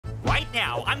right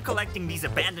now, I'm collecting these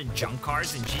abandoned junk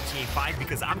cars in GTA 5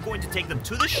 because I'm going to take them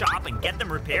to the shop and get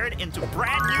them repaired into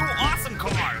brand new awesome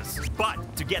cars.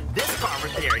 But to get this car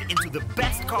repaired into the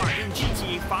best car in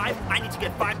GTA 5, I need to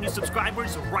get 5 new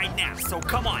subscribers right now. So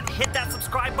come on, hit that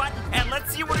subscribe button and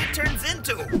let's see what it turns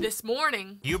into. This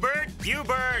morning. Hubert,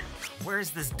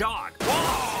 where's this dog? Whoa,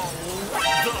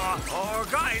 what the? Oh,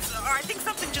 guys, I think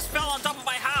something just fell on top of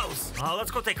my house.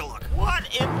 Let's go take a look. What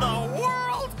in the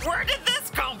world? Where did this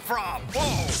come from? Whoa,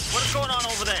 what is going on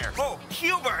over there? Oh,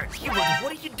 Hubert,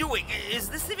 what are you doing? Is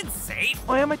this even safe?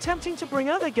 I am attempting to bring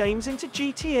other games into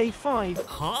GTA 5.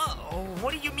 Huh?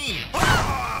 What do you mean?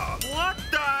 Ah! What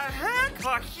the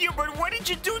heck? Hubert, what did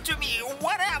you do to me?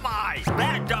 What am I?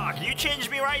 Bad dog, you changed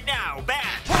me right now.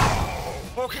 Bad. Oh,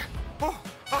 okay. Oh,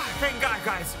 thank God,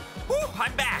 guys.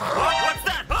 I'm back. What's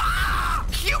that? Ah!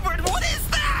 Hubert, what is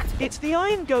that? It's the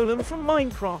Iron Golem from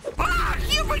Minecraft.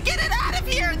 Hubert, get it out of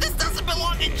here! This doesn't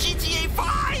belong in GTA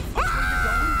 5!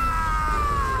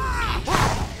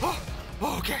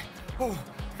 Okay.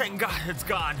 Thank God it's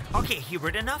gone. Okay,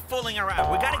 Hubert, enough fooling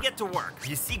around. We gotta get to work.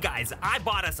 You see, guys, I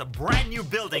bought us a brand new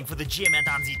building for the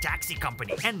GMAntonZ taxi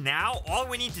company. And now, all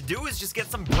we need to do is just get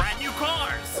some brand new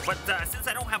cars. But since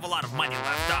I don't have a lot of money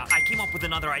left, I came up with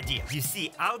another idea. You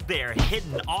see, out there,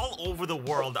 hidden all over the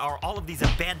world, are all of these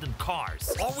abandoned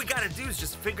cars. All we gotta do is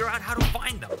just figure out how to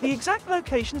find them. The exact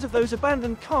locations of those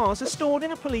abandoned cars are stored in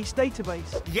a police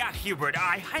database. Yeah, Hubert,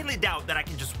 I highly doubt that I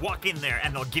can just walk in there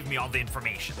and they'll give me all the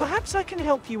information. Perhaps I can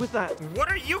help you with that.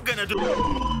 What are you gonna do? Whoa!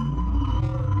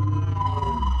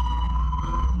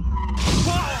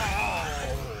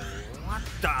 What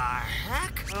the heck?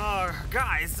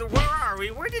 Guys, where are we?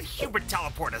 Where did Hubert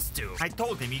teleport us to? I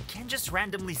told him you can't just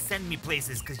randomly send me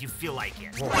places because you feel like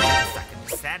it. Whoa, wait a second.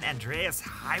 San Andreas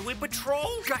Highway Patrol?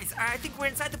 Guys, I think we're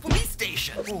inside the police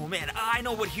station. Oh man, I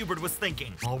know what Hubert was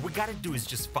thinking. All we gotta do is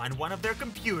just find one of their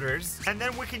computers, and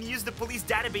then we can use the police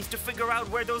database to figure out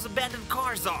where those abandoned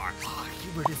cars are.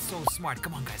 Hubert is so smart.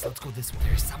 Come on, guys, let's go this way.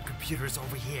 There's some computers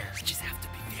over here. We just have to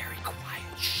be very quiet.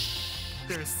 Shh.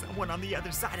 There's someone on the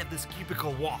other side of this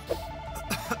cubicle wall.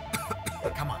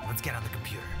 Come on, let's get on the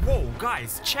computer. Whoa,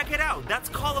 guys, check it out. That's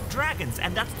Call of Dragons,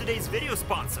 and that's today's video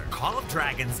sponsor. Call of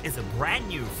Dragons is a brand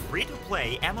new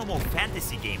free-to-play MMO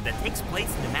fantasy game that takes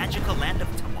place in the magical land of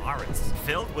Tamaris,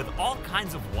 filled with all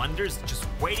kinds of wonders just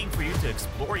waiting for you to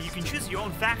explore. You can choose your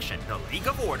own faction, the League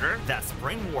of Order, the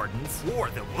Spring Wardens,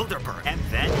 or the Wilderburg. And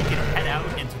then you can head out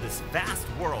into this vast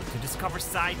world to discover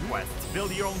side quests,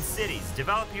 build your own cities,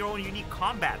 develop your own unique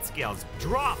combat skills,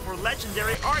 draw for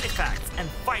legendary artifacts, and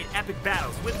fight epic battles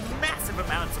with massive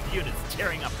amounts of units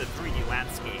tearing up the 3D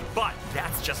landscape. But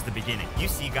that's just the beginning. You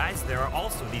see, guys, there are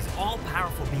also these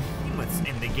all-powerful behemoths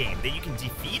in the game that you can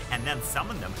defeat and then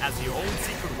summon them as your own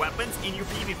secret weapons in your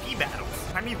PvP battles.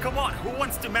 I mean, come on, who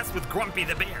wants to mess with Grumpy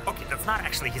the Bear? Okay, that's not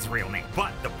actually his real name.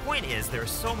 But the point is, there are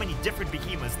so many different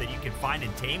behemoths that you can find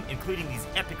and tame, including these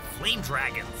epic flame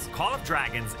dragons. Call of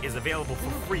Dragons is available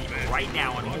for free right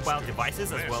now on mobile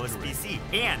devices as well as PC.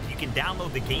 And you can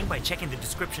download the game by checking the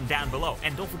description down below.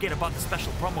 And don't forget about the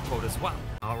special promo code as well.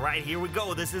 Alright, here we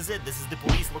go. This is it. This is the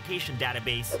police location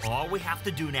database. All we have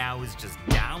to do now is just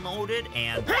download it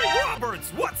and... Hey,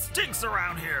 Roberts! What stinks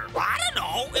around here? I don't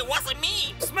know. It wasn't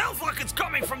me. Smells like it's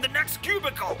coming from the next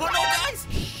cubicle. Oh, no, guys!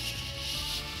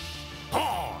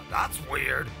 Oh, that's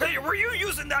weird. Hey, were you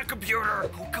using that computer?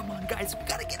 Oh, come on, guys. We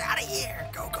gotta get out of here.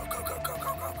 Go.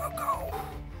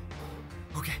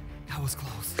 Okay, that was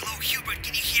close. Oh, Hubert,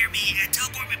 can you hear me?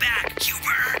 Teleport me back.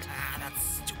 Hubert! That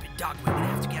stupid dog. We're gonna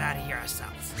have to get out of here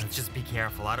ourselves. Let's just be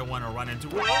careful. I don't want to run into...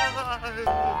 Okay,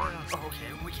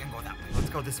 we can't go that way. Let's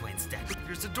go this way instead.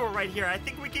 There's a door right here. I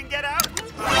think we can get out.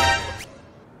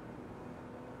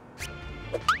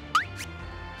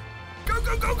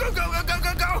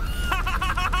 Go!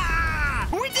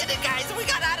 We did it, guys! We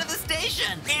got out of the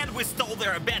station! And we stole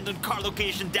their abandoned car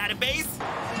location database!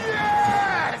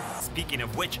 Yes! Speaking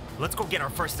of which, let's go get our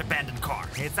first abandoned car.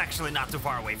 It's actually not too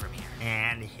far away from here.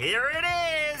 And here it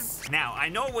is! Now, I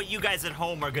know what you guys at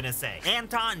home are gonna say.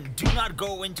 Anton, do not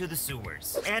go into the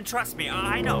sewers. And trust me,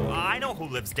 I know who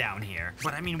lives down here.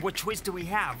 But I mean, what choice do we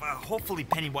have? Hopefully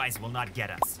Pennywise will not get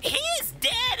us. He is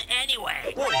dead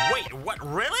anyway! Whoa, wait, what,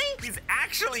 really? He's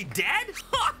actually dead?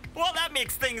 Well, that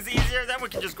makes things easier. Then we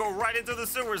can just go right into the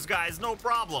sewers, guys. No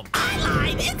problem. I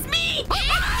lied, it's me!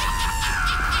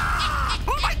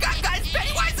 Oh my God, guys,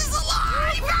 Pennywise is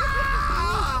alive!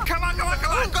 Come on, go!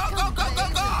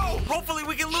 Hopefully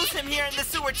we can lose him here in the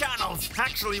sewer tunnels.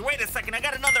 Actually, wait a second, I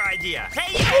got another idea.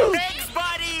 Hey, you! Thanks,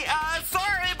 buddy!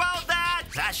 Sorry about that!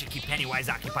 That should keep Pennywise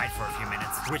occupied for a few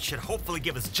minutes, which should hopefully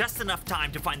give us just enough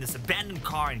time to find this abandoned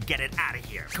car and get it out of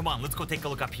here. Come on, let's go take a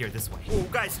look up here this way. Oh,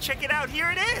 guys, check it out. Here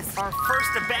it is. Our first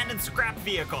abandoned scrap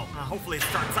vehicle. Hopefully it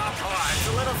starts off. Oh, it's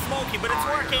a little smoky, but it's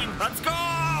working. Let's go!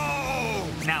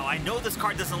 Now, I know this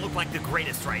car doesn't look like the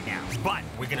greatest right now, but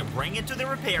we're gonna bring it to the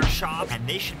repair shop, and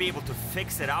they should be able to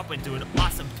fix it up into an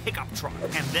awesome pickup truck.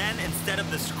 And then, instead of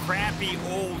the scrappy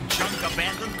old junk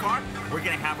abandoned car, we're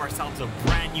gonna have ourselves a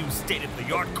brand new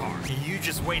state-of-the-art car. You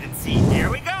just wait and see.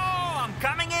 Here we go! I'm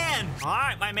coming in!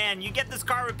 Alright, my man, you get this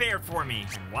car repaired for me.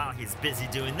 And while he's busy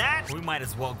doing that, we might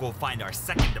as well go find our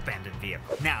second abandoned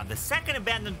vehicle. Now, the second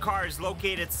abandoned car is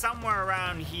located somewhere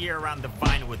around here, around the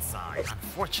Vinewood side.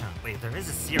 Unfortunately, there is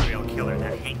a serial killer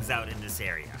that hangs out in this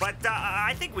area. But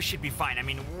I think we should be fine. I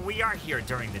mean, we are here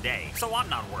during the day, so I'm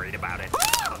not worried about it.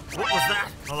 What was that?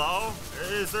 Hello?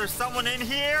 Is there someone in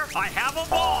here? I have a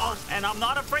ball, and I'm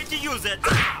not afraid to use it.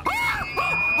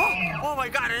 Oh my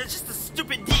god, it's just a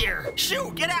stupid deer.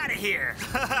 Shoo, get out of here.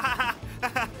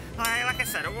 Alright, like I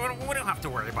said, we don't have to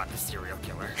worry about the serial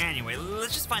killer. Anyway,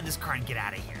 let's just find this car and get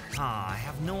out of here. I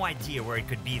have no idea where it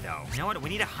could be, though. You know what? We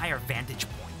need a higher vantage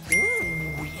point.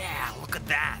 Ooh, yeah, look at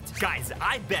that. Guys,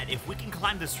 I bet if we can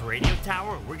climb this radio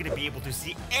tower, we're gonna be able to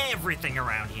see everything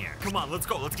around here. Come on, let's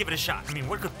go. Let's give it a shot. I mean,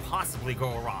 what could possibly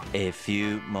go wrong? A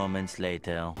few moments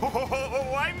later.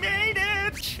 Oh, I made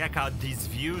it! Check out these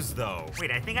views, though.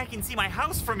 Wait, I think I can see my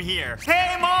house from here.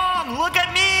 Hey, Mom, look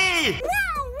at me!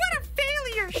 Wow, what a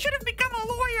failure! Should have become a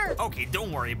lawyer. Okay,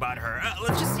 don't worry about her.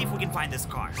 Let's just see if we can find this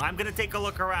car. I'm gonna take a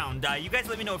look around. You guys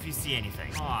let me know if you see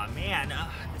anything. Aw, man,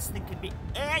 this thing could be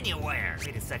anywhere.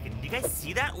 Wait a second, do you guys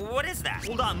see that? What is that?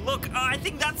 Hold on, look, I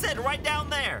think that's it, right down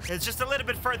there. It's just a little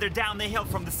bit further down the hill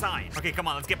from the sign. Okay, come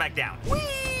on, let's get back down.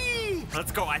 Whee!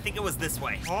 Let's go, I think it was this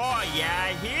way. Oh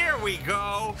yeah, here we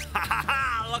go. Ha ha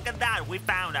ha, look at that. We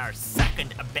found our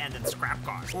second abandoned scrap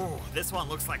car. Ooh, this one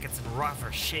looks like it's in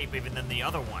rougher shape even than the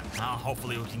other one.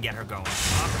 Hopefully we can get her going.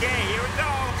 Okay, here we go.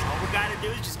 All we gotta do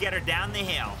is just get her down the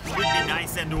hill. Should be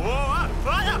nice and... Well,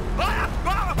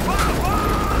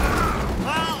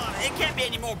 it can't be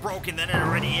any more broken than it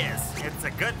already is. It's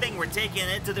a good thing we're taking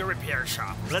it to the repair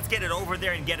shop. Let's get it over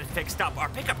there and get it fixed up. Our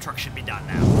pickup truck should be done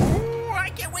now. Ooh, I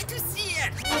can't wait to see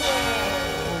it.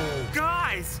 Whoa.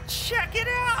 Guys, check it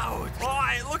out. Oh,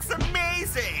 it looks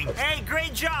amazing. Hey,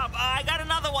 great job. I got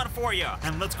another one for you.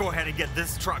 And let's go ahead and get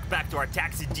this truck back to our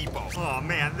taxi depot. Oh,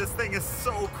 man, this thing is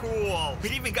so cool.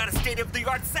 It even got a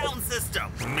state-of-the-art sound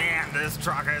system. Man, this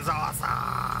truck is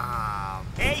awesome.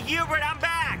 Hey, Hubert, I'm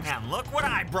back. And look what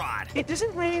I brought. It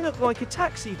doesn't really look like a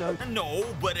taxi, though. No,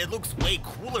 but it looks way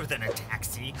cooler than a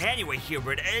taxi. Anyway,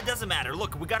 Hubert, it doesn't matter.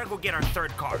 Look, we gotta go get our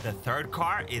third car. The third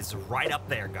car is right up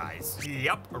there, guys.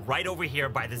 Yep, right over here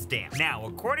by this dam. Now,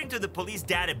 according to the police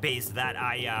database that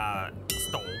I,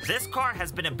 stole, this car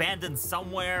has been abandoned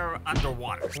somewhere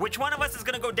underwater. Which one of us is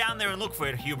gonna go down there and look for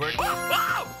it, Hubert?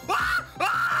 Oh!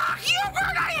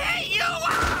 Hubert, I hate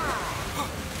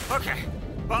you! Okay.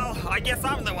 Well, I guess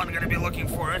I'm the one gonna be looking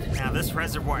for it. Now, this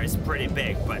reservoir is pretty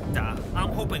big, but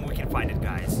I'm hoping we can find it,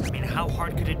 guys. I mean, how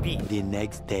hard could it be? The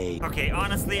next day. Okay,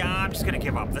 honestly, I'm just gonna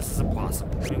give up. This is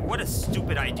impossible. I mean, what a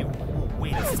stupid idea.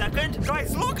 Wait a second.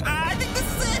 Guys, look, I think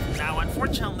this is it. Now,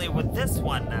 unfortunately, with this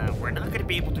one, we're not gonna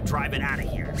be able to drive it out of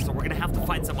here. So we're gonna have to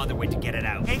find some other way to get it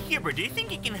out. Hey, Hubert, do you think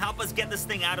you can help us get this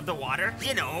thing out of the water?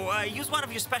 You know, use one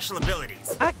of your special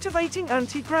abilities. Activating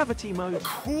anti-gravity mode.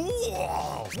 Cool.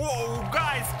 Whoa,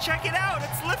 guys, check it out.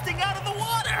 It's lifting out of the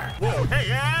water. Whoa,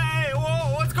 hey,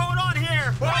 whoa, what's going on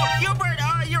here? Whoa, Hubert,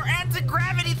 your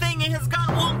anti-gravity thing has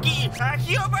gone wonky.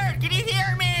 Hubert, can you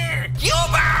hear me?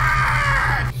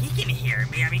 Hubert! He can hear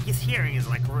me. I mean, his hearing is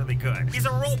like really good. He's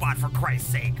a robot, for Christ's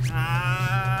sake.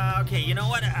 Okay, you know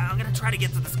what? I'm gonna try to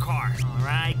get to this car. All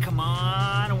right, come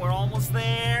on. We're almost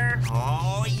there.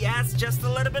 Oh, yes, just a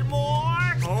little bit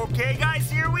more. Okay, guys,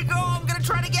 here we go. I'm gonna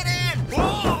try to get in.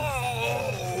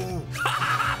 Whoa!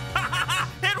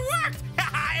 It worked!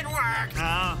 It worked!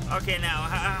 Okay, now,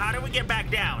 how do we get back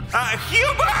down?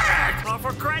 Hubert! Oh,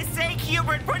 for Christ's sake,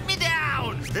 Hubert, put me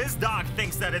down! This dog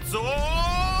thinks that it's...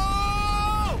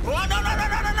 Oh, no, no, no,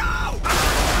 no, no, no!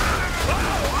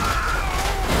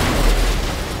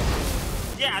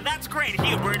 Yeah, that's great,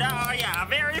 Hubert. Oh, yeah,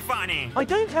 very funny. I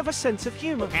don't have a sense of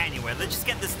humor. Anyway, let's just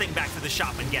get this thing back to the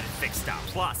shop and get it fixed up.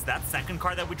 Plus, that second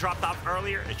car that we dropped off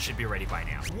earlier, it should be ready by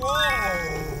now.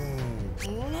 Whoa!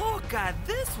 Look at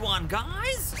this one,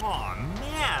 guys. Oh,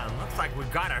 man. Looks like we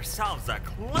got ourselves a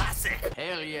classic.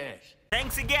 Hell yes.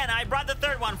 Thanks again. I brought the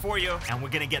third one for you. And we're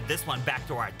gonna get this one back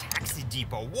to our taxi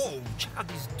depot. Whoa, check out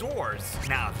these doors.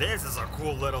 Now, this is a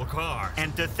cool little car.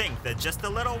 And to think that just a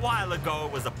little while ago,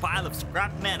 it was a pile of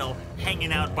scrap metal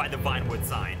hanging out by the Vinewood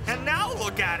sign. And now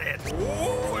look at it.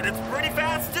 Ooh, and it's pretty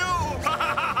fast, too.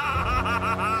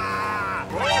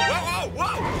 Whoa, whoa,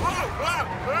 whoa, whoa,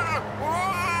 whoa, whoa.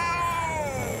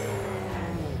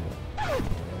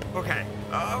 Okay,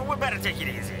 we better take it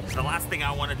easy. The last thing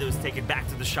I want to do is take it back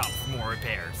to the shop for more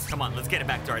repairs. Come on, let's get it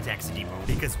back to our taxi depot.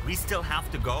 Because we still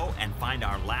have to go and find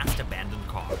our last abandoned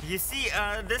car. You see,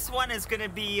 this one is gonna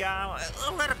be a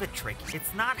little bit tricky.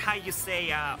 It's not how you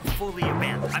say fully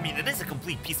abandoned. I mean, it is a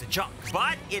complete piece of junk.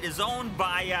 But it is owned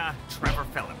by Trevor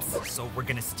Phillips. So we're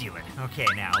gonna steal it. Okay,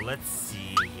 now let's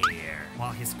see here.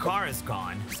 Well, his car is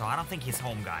gone, so I don't think he's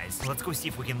home, guys. So let's go see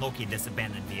if we can locate this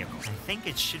abandoned vehicle. I think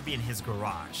it should be in his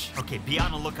garage. Okay, be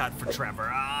on the lookout for Trevor.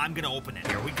 I'm gonna open it.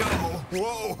 Here we go.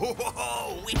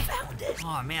 Whoa, we found it.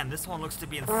 Oh man, this one looks to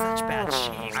be in such bad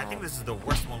shape. I think this is the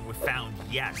worst one we've found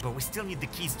yet, but we still need the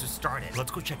keys to start it. Let's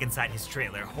go check inside his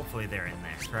trailer. Hopefully they're in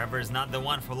there. Trevor's not the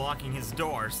one for locking his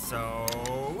door, so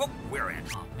we're in.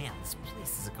 Oh man, this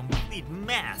place is a complete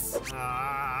mess.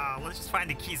 Let's just find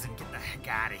the keys and get the heck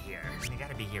out of here. They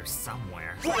gotta be here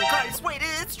somewhere. Whoa, guys, wait,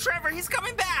 it's Trevor. He's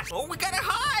coming back. Oh, we gotta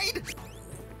hide.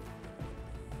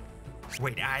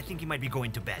 Wait, I think he might be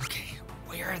going to bed. Okay,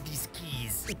 where are these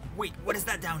keys? Wait, what is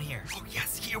that down here? Oh,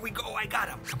 yes, here we go. I got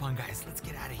him. Come on, guys, let's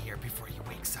get out of here before he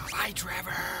wakes up. Bye,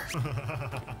 Trevor.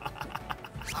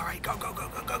 All right, go, go, go,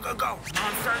 go, go, go, go. Come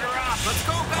on, start her up. Let's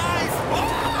go, guys. Oh,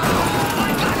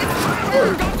 my God, it's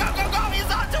Trevor. Go, go, go, go.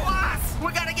 He's on to us.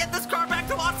 We got to get this car back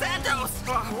to Los Santos.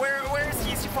 Where is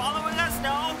he? Is he following us?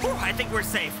 No? Whew, I think we're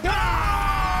safe. Oh,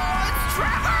 it's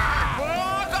Trevor.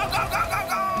 Oh, go, go, go, go,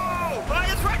 go. Oh,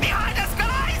 it's right behind us,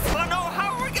 guys. Oh, no.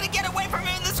 How are we going to get away from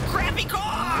him in this crappy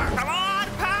car? Come on.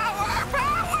 Power,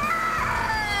 power.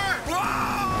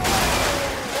 Whoa.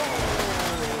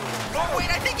 Oh,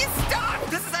 wait. I think he's stuck.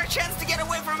 This is our chance to get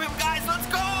away from him, guys. Let's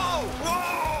go.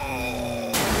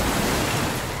 Whoa.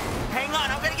 Hang on.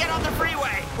 I'm going to get on the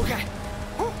freeway. Okay.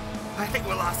 I think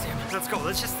we lost him. Let's go.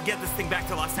 Let's just get this thing back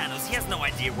to Los Santos. He has no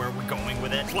idea where we're going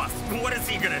with it. Plus, what is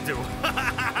he gonna do?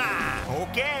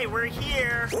 Okay, we're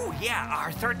here. Oh, yeah,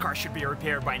 our third car should be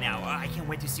repaired by now. I can't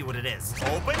wait to see what it is.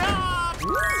 Open up!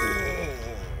 Ooh.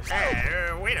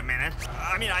 Hey, wait a minute.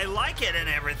 I mean, I like it and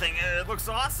everything. It looks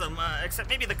awesome, except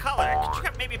maybe the color. Could you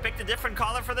have maybe picked a different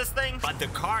color for this thing? But the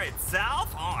car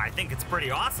itself? Oh, I think it's pretty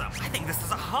awesome. I think this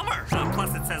is a Hummer.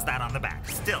 Plus, it says that on the back.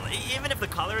 Still, even if the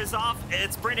color is off,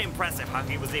 it's pretty impressive how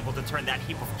he was able to turn that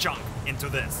heap of junk into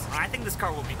this. I think this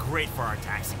car will be great for our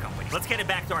taxi company. Let's get it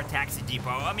back to our taxi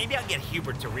depot. Maybe I'll get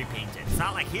Hubert to repaint it. It's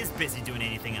not like he's busy doing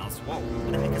anything else. Whoa,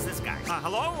 who the heck is this guy?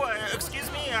 Hello?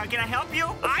 Excuse me? Can I help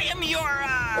you? I am your,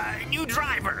 new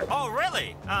driver. Oh,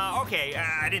 really? Okay.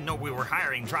 I didn't know we were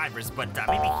hiring drivers, but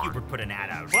maybe Hubert put an ad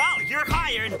out. Well, you're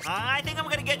hired. I think I'm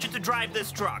gonna get you to drive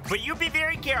this truck, but you be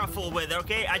very careful with it,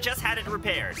 okay? I just had it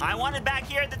repaired. I want it back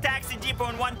here at the taxi depot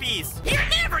in one piece. You're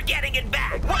never getting it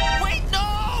back. What? Wait,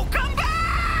 no! Come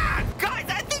back! Guys,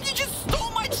 I think you just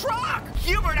stole my truck.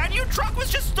 Hubert, our new truck was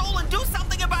just stolen. Do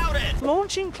something about it.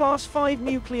 Launching Class 5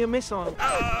 nuclear missile.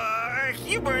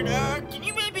 Hubert, can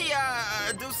you maybe,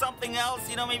 do something else?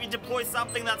 You know, maybe deploy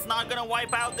something that's not gonna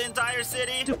wipe out the entire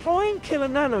city? Deploying killer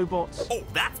nanobots. Oh,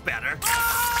 that's better.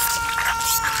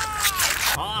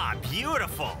 Ah,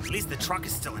 beautiful. At least the truck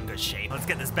is still in good shape. Let's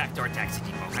get this back to our taxi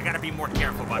depot. I gotta be more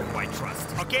careful about who I trust.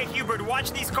 Okay, Hubert,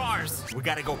 watch these cars. We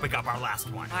gotta go pick up our last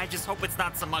one. I just hope it's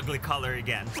not some ugly color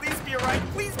again. Please be right.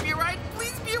 Please be right.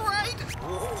 Please be right.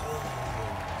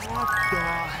 What the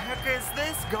heck is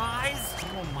this, guys?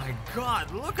 Oh my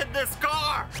God, look at this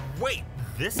car. Wait,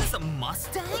 this is a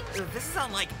Mustang? This is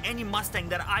unlike any Mustang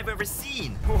that I've ever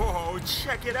seen. Whoa,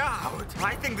 check it out.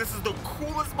 I think this is the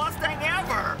coolest Mustang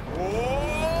ever.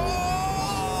 Whoa!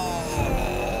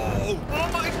 Oh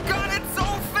my God, it's so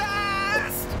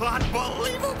fast!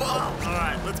 Unbelievable! All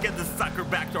right, let's get this sucker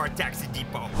back to our taxi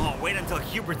depot. Oh, wait until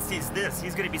Hubert sees this.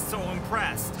 He's gonna be so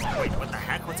impressed. Wait, what the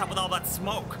heck? What's up with all that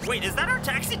smoke? Wait, is that our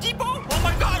taxi depot? Oh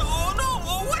my God, oh no!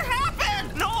 Oh, what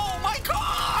happened? No, my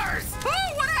cars!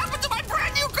 Oh, what happened to my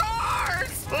brand new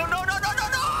cars? Oh, no, no, no, no,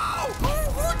 no!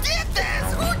 Who did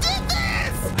this? Who did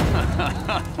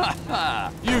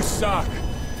this? You suck!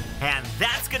 And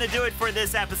that's gonna do it for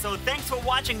this episode. Thanks for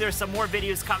watching. There's some more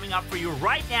videos coming up for you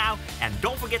right now. And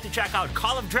don't forget to check out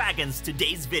Call of Dragons,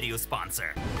 today's video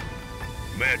sponsor.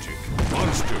 Magic,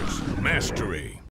 monsters, mastery.